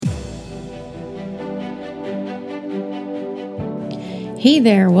Hey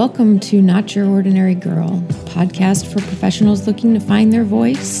there, welcome to Not Your Ordinary Girl, a podcast for professionals looking to find their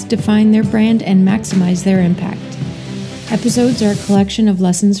voice, define their brand, and maximize their impact. Episodes are a collection of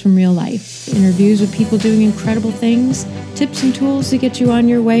lessons from real life, interviews with people doing incredible things, tips and tools to get you on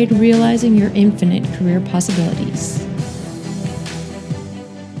your way to realizing your infinite career possibilities.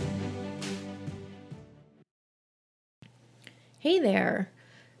 Hey there.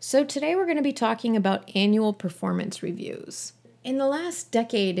 So today we're going to be talking about annual performance reviews. In the last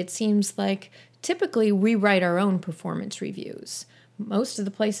decade, it seems like typically we write our own performance reviews. Most of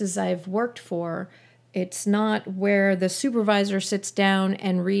the places I've worked for, it's not where the supervisor sits down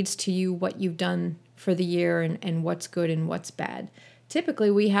and reads to you what you've done for the year and what's good and what's bad.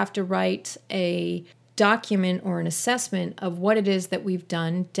 Typically, we have to write a document or an assessment of what it is that we've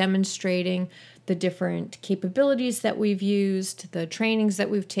done, demonstrating the different capabilities that we've used, the trainings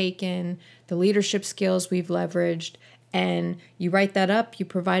that we've taken, the leadership skills we've leveraged, and you write that up, you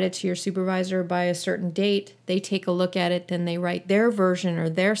provide it to your supervisor by a certain date, they take a look at it, then they write their version or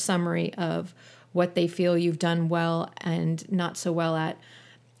their summary of what they feel you've done well and not so well at,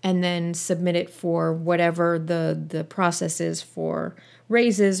 and then submit it for whatever the process is for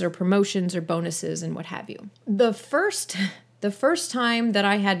raises or promotions or bonuses and what have you. The first time that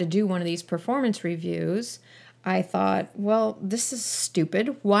I had to do one of these performance reviews, I thought, well, this is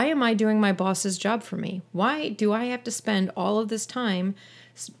stupid. Why am I doing my boss's job for me? Why do I have to spend all of this time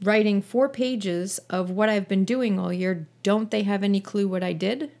writing 4 pages of what I've been doing all year? Don't they have any clue what I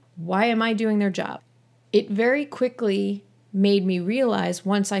did? Why am I doing their job? It very quickly made me realize,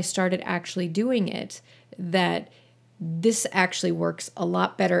 once I started actually doing it, that this actually works a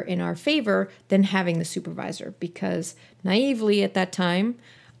lot better in our favor than having the supervisor, because naively at that time,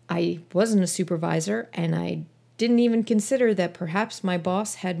 I wasn't a supervisor, and I didn't even consider that perhaps my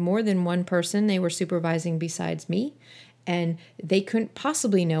boss had more than one person they were supervising besides me, and they couldn't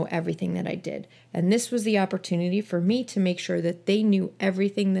possibly know everything that I did. And this was the opportunity for me to make sure that they knew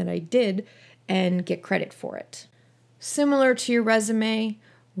everything that I did and get credit for it. Similar to your resume,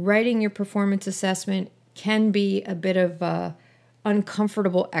 writing your performance assessment can be a bit of a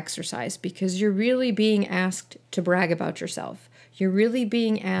uncomfortable exercise, because you're really being asked to brag about yourself. You're really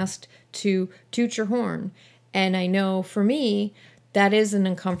being asked to toot your horn. And I know for me, that is an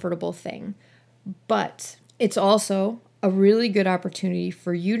uncomfortable thing. But it's also a really good opportunity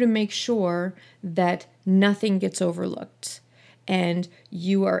for you to make sure that nothing gets overlooked. And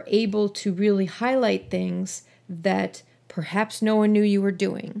you are able to really highlight things that perhaps no one knew you were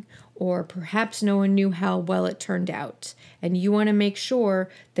doing, or perhaps no one knew how well it turned out. And you want to make sure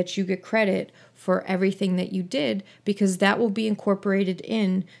that you get credit for everything that you did, because that will be incorporated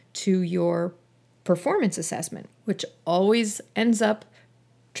into your performance assessment, which always ends up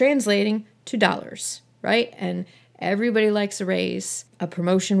translating to dollars, right? And everybody likes a raise. A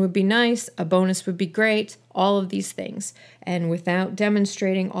promotion would be nice, a bonus would be great, all of these things. And without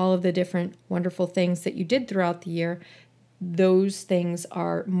demonstrating all of the different wonderful things that you did throughout the year, those things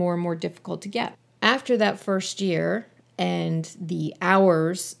are more and more difficult to get. After that first year, and the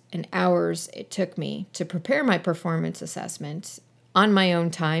hours and hours it took me to prepare my performance assessment on my own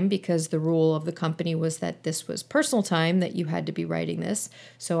time, because the rule of the company was that this was personal time that you had to be writing this.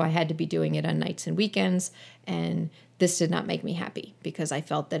 So I had to be doing it on nights and weekends. And this did not make me happy, because I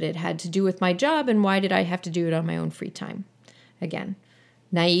felt that it had to do with my job, and why did I have to do it on my own free time? Again,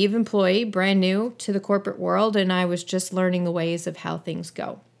 naive employee, brand new to the corporate world, and I was just learning the ways of how things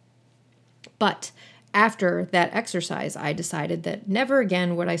go. But after that exercise, I decided that never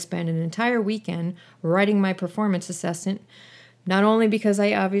again would I spend an entire weekend writing my performance assessment, not only because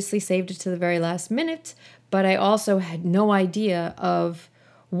I obviously saved it to the very last minute, but I also had no idea of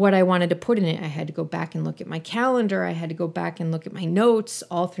what I wanted to put in it. I had to go back and look at my calendar. I had to go back and look at my notes,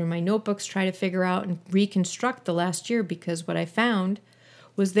 all through my notebooks, try to figure out and reconstruct the last year, because what I found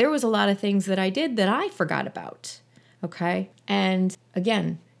was there was a lot of things that I did that I forgot about, okay? And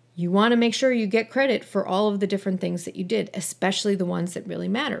again, you want to make sure you get credit for all of the different things that you did, especially the ones that really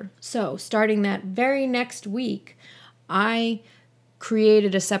matter. So starting that very next week, I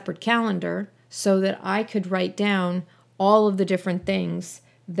created a separate calendar so that I could write down all of the different things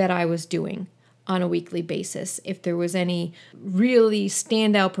that I was doing on a weekly basis. If there was any really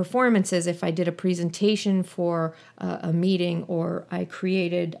standout performances, if I did a presentation for a meeting, or I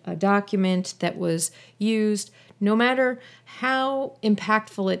created a document that was used, no matter how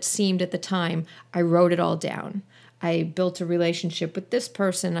impactful it seemed at the time, I wrote it all down. I built a relationship with this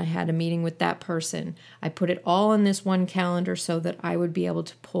person. I had a meeting with that person. I put it all in this one calendar so that I would be able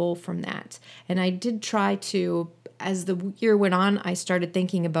to pull from that. And I did try to as the year went on, I started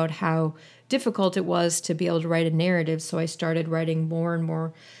thinking about how difficult it was to be able to write a narrative. So I started writing more and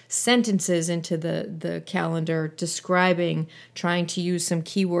more sentences into the calendar, describing, trying to use some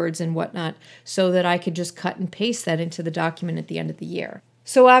keywords and whatnot, so that I could just cut and paste that into the document at the end of the year.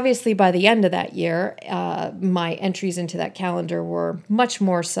 So obviously by the end of that year, my entries into that calendar were much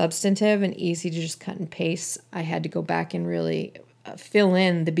more substantive and easy to just cut and paste. I had to go back and really fill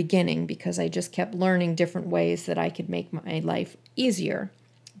in the beginning because I just kept learning different ways that I could make my life easier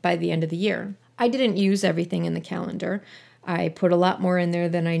by the end of the year. I didn't use everything in the calendar. I put a lot more in there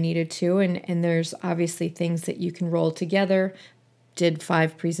than I needed to, and there's obviously things that you can roll together. Did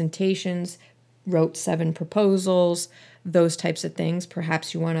 5 presentations, wrote 7 proposals, those types of things.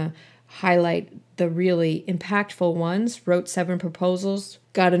 Perhaps you want to highlight the really impactful ones. Wrote 7 proposals,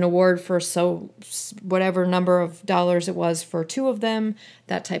 got an award for whatever number of dollars it was for 2 of them,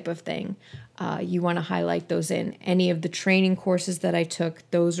 that type of thing. You want to highlight those in. Any of the training courses that I took,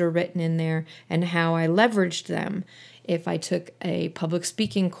 those are written in there, and how I leveraged them. If I took a public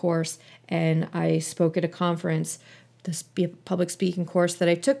speaking course and I spoke at a conference, the public speaking course that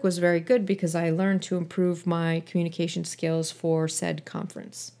I took was very good because I learned to improve my communication skills for said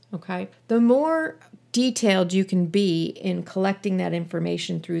conference. Okay? The more detailed you can be in collecting that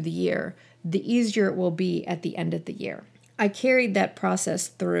information through the year, the easier it will be at the end of the year. I carried that process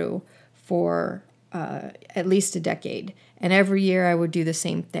through for at least a decade. And every year I would do the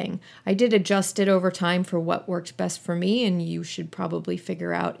same thing. I did adjust it over time for what worked best for me, and you should probably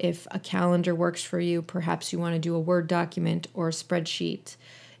figure out if a calendar works for you. Perhaps you want to do a Word document or a spreadsheet.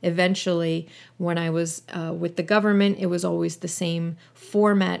 Eventually, when I was with the government, it was always the same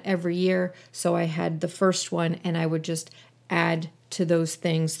format every year. So I had the first one, and I would just add to those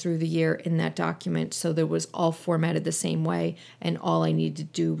things through the year in that document, so that it was all formatted the same way, and all I needed to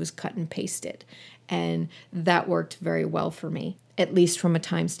do was cut and paste it. And that worked very well for me, at least from a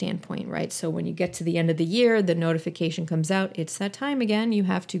time standpoint, right? So when you get to the end of the year, the notification comes out, it's that time again. You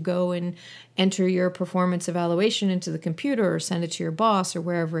have to go and enter your performance evaluation into the computer or send it to your boss or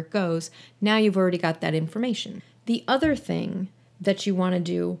wherever it goes. Now you've already got that information. The other thing that you want to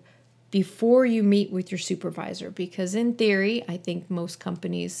do before you meet with your supervisor, because in theory, I think most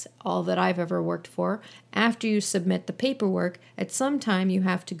companies, all that I've ever worked for, after you submit the paperwork, at some time you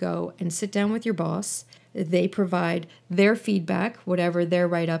have to go and sit down with your boss. They provide their feedback, whatever their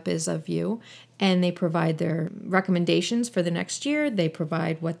write-up is of you, and they provide their recommendations for the next year. They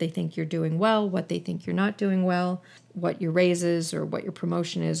provide what they think you're doing well, what they think you're not doing well, what your raise is or what your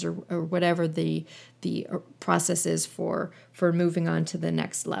promotion is, or whatever the process is for moving on to the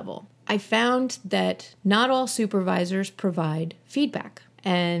next level. I found that not all supervisors provide feedback,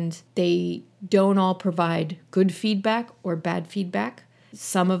 and they don't all provide good feedback or bad feedback.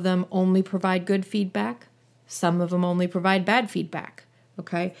 Some of them only provide good feedback. Some of them only provide bad feedback.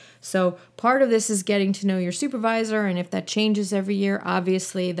 Okay, so part of this is getting to know your supervisor, and if that changes every year,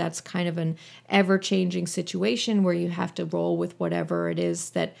 obviously that's kind of an ever-changing situation where you have to roll with whatever it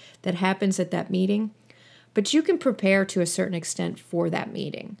is that happens at that meeting. But you can prepare to a certain extent for that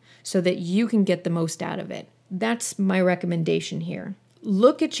meeting so that you can get the most out of it. That's my recommendation here.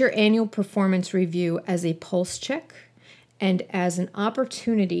 Look at your annual performance review as a pulse check and as an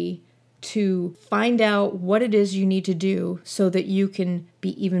opportunity to find out what it is you need to do so that you can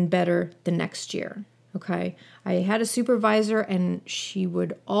be even better the next year. Okay? I had a supervisor, and she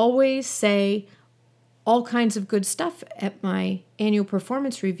would always say all kinds of good stuff at my annual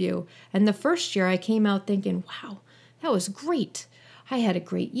performance review. And the first year I came out thinking, wow, that was great. I had a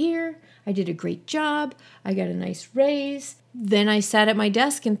great year. I did a great job. I got a nice raise. Then I sat at my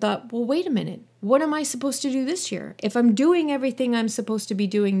desk and thought, well, wait a minute. What am I supposed to do this year? If I'm doing everything I'm supposed to be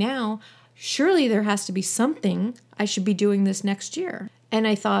doing now, surely there has to be something I should be doing this next year. And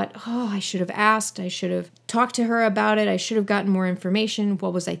I thought, oh, I should have asked. I should have talked to her about it. I should have gotten more information.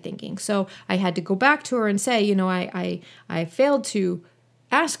 What was I thinking? So I had to go back to her and say, I failed to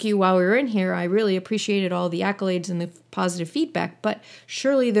ask you while we were in here. I really appreciated all the accolades and the positive feedback, but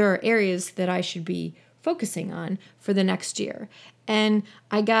surely there are areas that I should be focusing on for the next year. And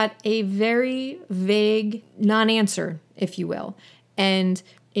I got a very vague non-answer, if you will. And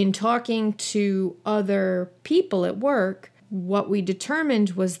in talking to other people at work, what we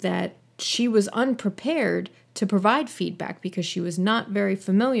determined was that she was unprepared to provide feedback because she was not very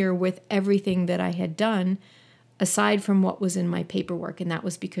familiar with everything that I had done aside from what was in my paperwork. And that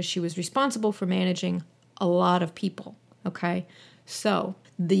was because she was responsible for managing a lot of people. Okay. So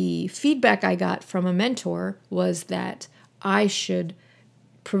the feedback I got from a mentor was that I should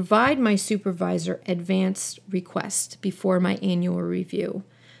provide my supervisor advanced requests before my annual review,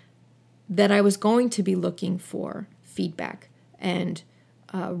 that I was going to be looking for feedback and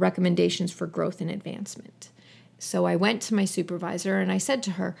recommendations for growth and advancement. So I went to my supervisor and I said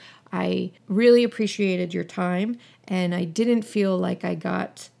to her, I really appreciated your time, and I didn't feel like I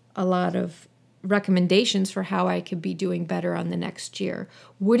got a lot of recommendations for how I could be doing better on the next year.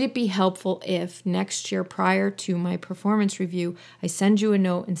 Would it be helpful if next year, prior to my performance review, I send you a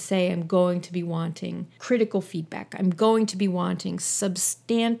note and say I'm going to be wanting critical feedback? I'm going to be wanting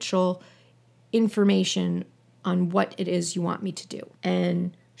substantial information on what it is you want me to do.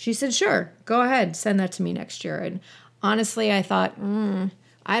 And she said, sure, go ahead, send that to me next year. And honestly, I thought,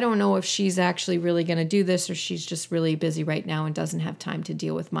 I don't know if she's actually really going to do this, or she's just really busy right now and doesn't have time to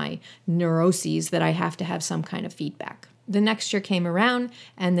deal with my neuroses that I have to have some kind of feedback. The next year came around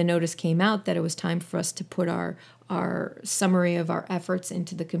and the notice came out that it was time for us to put our summary of our efforts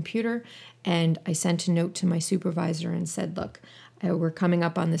into the computer. And I sent a note to my supervisor and said, look, we're coming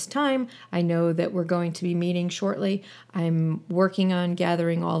up on this time. I know that we're going to be meeting shortly. I'm working on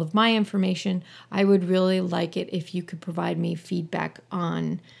gathering all of my information. I would really like it if you could provide me feedback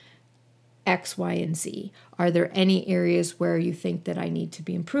on X, Y, and Z. Are there any areas where you think that I need to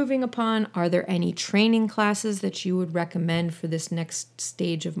be improving upon? Are there any training classes that you would recommend for this next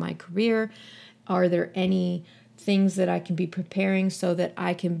stage of my career? Are there any things that I can be preparing so that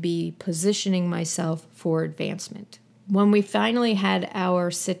I can be positioning myself for advancement? When we finally had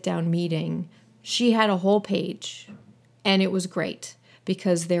our sit-down meeting, she had a whole page, and it was great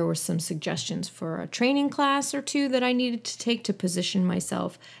because there were some suggestions for a training class or two that I needed to take to position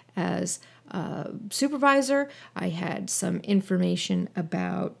myself as a supervisor. I had some information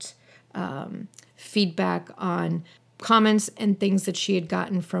about feedback on comments and things that she had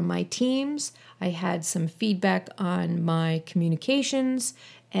gotten from my teams. I had some feedback on my communications,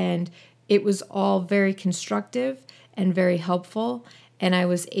 and it was all very constructive and very helpful, and I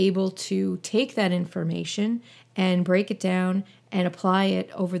was able to take that information and break it down and apply it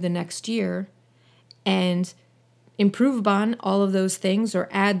over the next year and improve upon all of those things or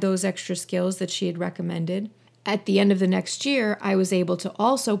add those extra skills that she had recommended. At the end of the next year, I was able to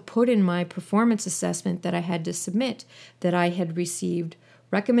also put in my performance assessment that I had to submit that I had received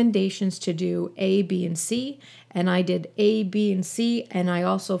recommendations to do A, B, and C, and I did A, B, and C, and I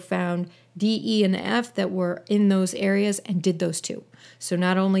also found D, E, and F that were in those areas and did those too. So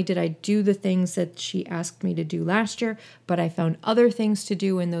not only did I do the things that she asked me to do last year, but I found other things to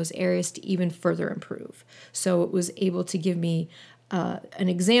do in those areas to even further improve. So it was able to give me an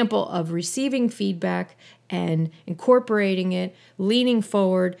example of receiving feedback and incorporating it, leaning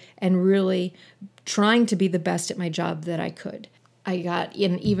forward, and really trying to be the best at my job that I could. I got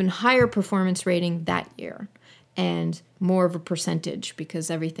an even higher performance rating that year and more of a percentage because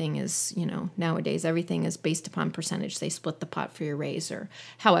everything is, nowadays everything is based upon percentage. They split the pot for your raise, or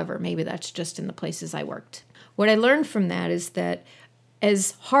however, maybe that's just in the places I worked. What I learned from that is that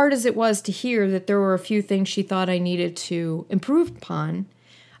as hard as it was to hear that there were a few things she thought I needed to improve upon,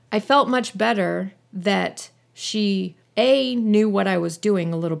 I felt much better that she knew what I was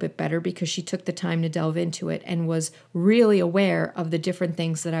doing a little bit better because she took the time to delve into it and was really aware of the different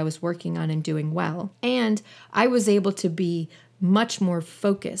things that I was working on and doing well. And I was able to be much more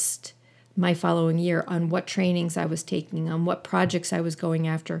focused my following year on what trainings I was taking, on what projects I was going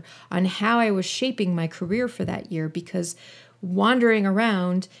after, on how I was shaping my career for that year, because wandering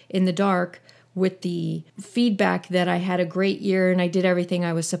around in the dark with the feedback that I had a great year and I did everything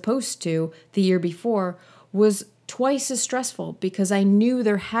I was supposed to the year before was twice as stressful because I knew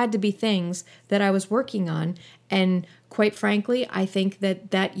there had to be things that I was working on. And quite frankly, I think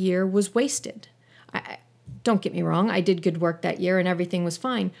that year was wasted. Don't get me wrong, I did good work that year and everything was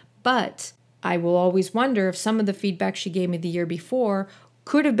fine. But I will always wonder if some of the feedback she gave me the year before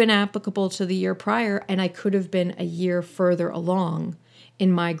could have been applicable to the year prior, and I could have been a year further along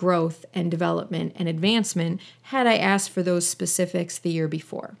in my growth and development and advancement had I asked for those specifics the year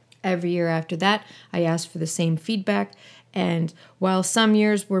before. Every year after that, I asked for the same feedback, and while some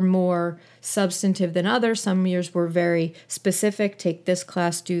years were more substantive than others, some years were very specific, take this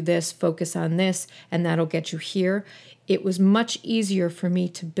class, do this, focus on this, and that'll get you here. It was much easier for me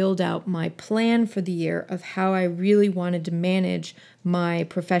to build out my plan for the year of how I really wanted to manage my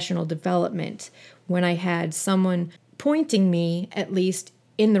professional development when I had someone pointing me at least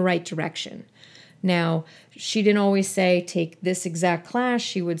in the right direction. Now, she didn't always say, take this exact class.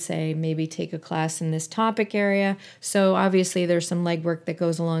 She would say, maybe take a class in this topic area. So obviously there's some legwork that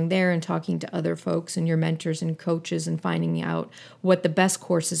goes along there and talking to other folks and your mentors and coaches and finding out what the best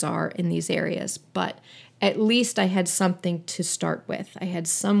courses are in these areas. But at least I had something to start with. I had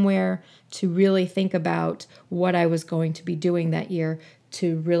somewhere to really think about what I was going to be doing that year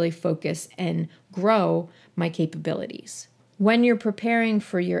to really focus and grow my capabilities. When you're preparing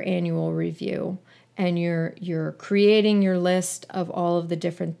for your annual review and you're creating your list of all of the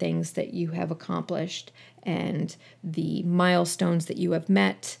different things that you have accomplished and the milestones that you have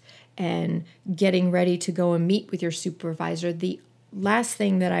met and getting ready to go and meet with your supervisor, the last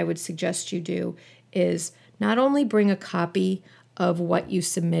thing that I would suggest you do is not only bring a copy of what you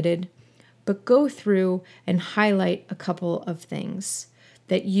submitted, but go through and highlight a couple of things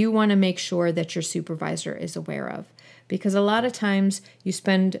that you want to make sure that your supervisor is aware of. Because a lot of times you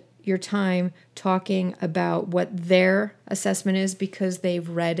spend your time talking about what their assessment is because they've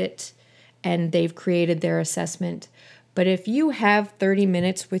read it and they've created their assessment. But if you have 30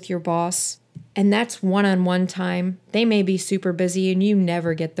 minutes with your boss, and that's one-on-one time, they may be super busy and you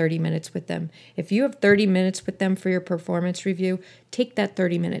never get 30 minutes with them. If you have 30 minutes with them for your performance review, take that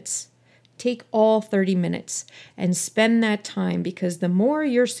 30 minutes. Take all 30 minutes and spend that time, because the more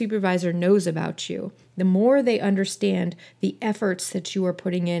your supervisor knows about you, the more they understand the efforts that you are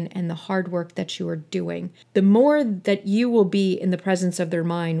putting in and the hard work that you are doing, the more that you will be in the presence of their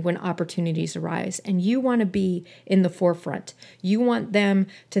mind when opportunities arise. And you want to be in the forefront. You want them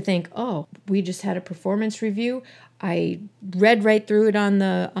to think, oh, we just had a performance review. I read right through it on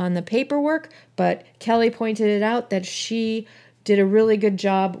the paperwork, but Kelly pointed it out that she did a really good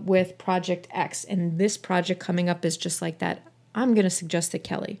job with Project X, and this project coming up is just like that. I'm going to suggest that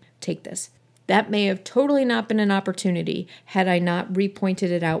Kelly take this. That may have totally not been an opportunity had I not repointed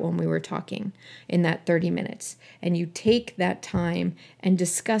it out when we were talking in that 30 minutes. And you take that time and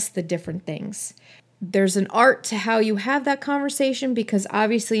discuss the different things. There's an art to how you have that conversation, because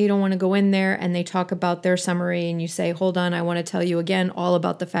obviously you don't want to go in there and they talk about their summary and you say, hold on, I want to tell you again all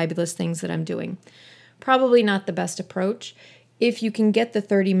about the fabulous things that I'm doing. Probably not the best approach. If you can get the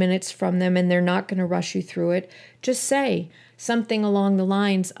 30 minutes from them and they're not going to rush you through it, just say something along the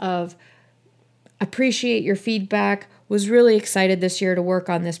lines of, appreciate your feedback, was really excited this year to work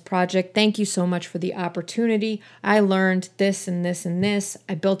on this project. Thank you so much for the opportunity. I learned this and this and this.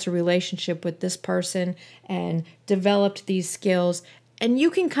 I built a relationship with this person and developed these skills. And you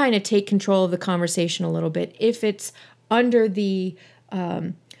can kind of take control of the conversation a little bit if it's under the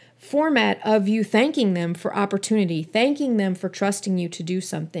format of you thanking them for opportunity, thanking them for trusting you to do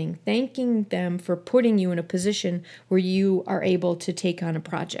something, thanking them for putting you in a position where you are able to take on a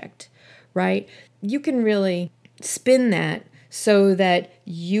project, right? You can really spin that so that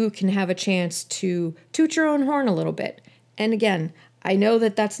you can have a chance to toot your own horn a little bit. And again, I know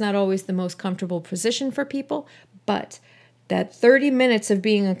that that's not always the most comfortable position for people, but that 30 minutes of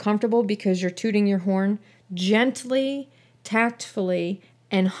being uncomfortable because you're tooting your horn, gently, tactfully,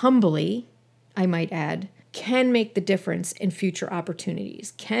 and humbly, I might add, can make the difference in future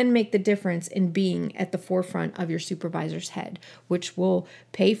opportunities, can make the difference in being at the forefront of your supervisor's head, which will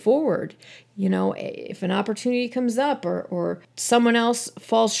pay forward. You know, if an opportunity comes up or someone else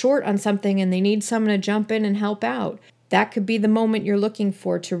falls short on something and they need someone to jump in and help out, that could be the moment you're looking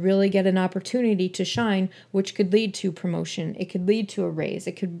for to really get an opportunity to shine, which could lead to promotion. It could lead to a raise.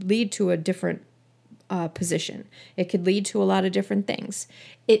 It could lead to a different position. It could lead to a lot of different things.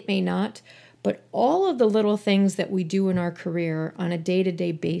 It may not, but all of the little things that we do in our career on a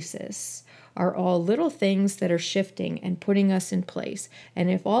day-to-day basis are all little things that are shifting and putting us in place. And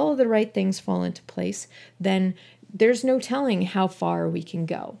if all of the right things fall into place, then there's no telling how far we can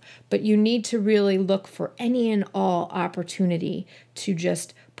go. But you need to really look for any and all opportunity to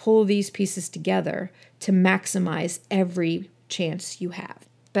just pull these pieces together to maximize every chance you have.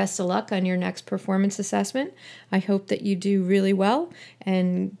 Best of luck on your next performance assessment. I hope that you do really well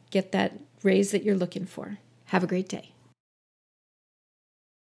and get that raise that you're looking for. Have a great day.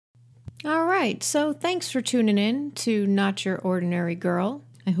 All right, so thanks for tuning in to Not Your Ordinary Girl.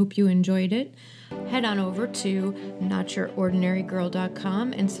 I hope you enjoyed it. Head on over to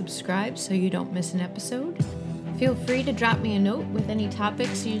notyourordinarygirl.com and subscribe so you don't miss an episode. Feel free to drop me a note with any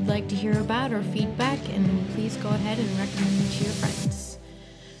topics you'd like to hear about or feedback, and please go ahead and recommend me to your friends.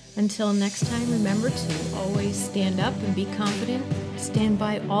 Until next time, remember to always stand up and be confident, stand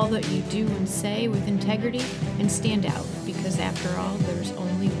by all that you do and say with integrity, and stand out, because after all, there's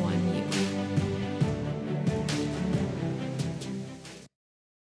only one you.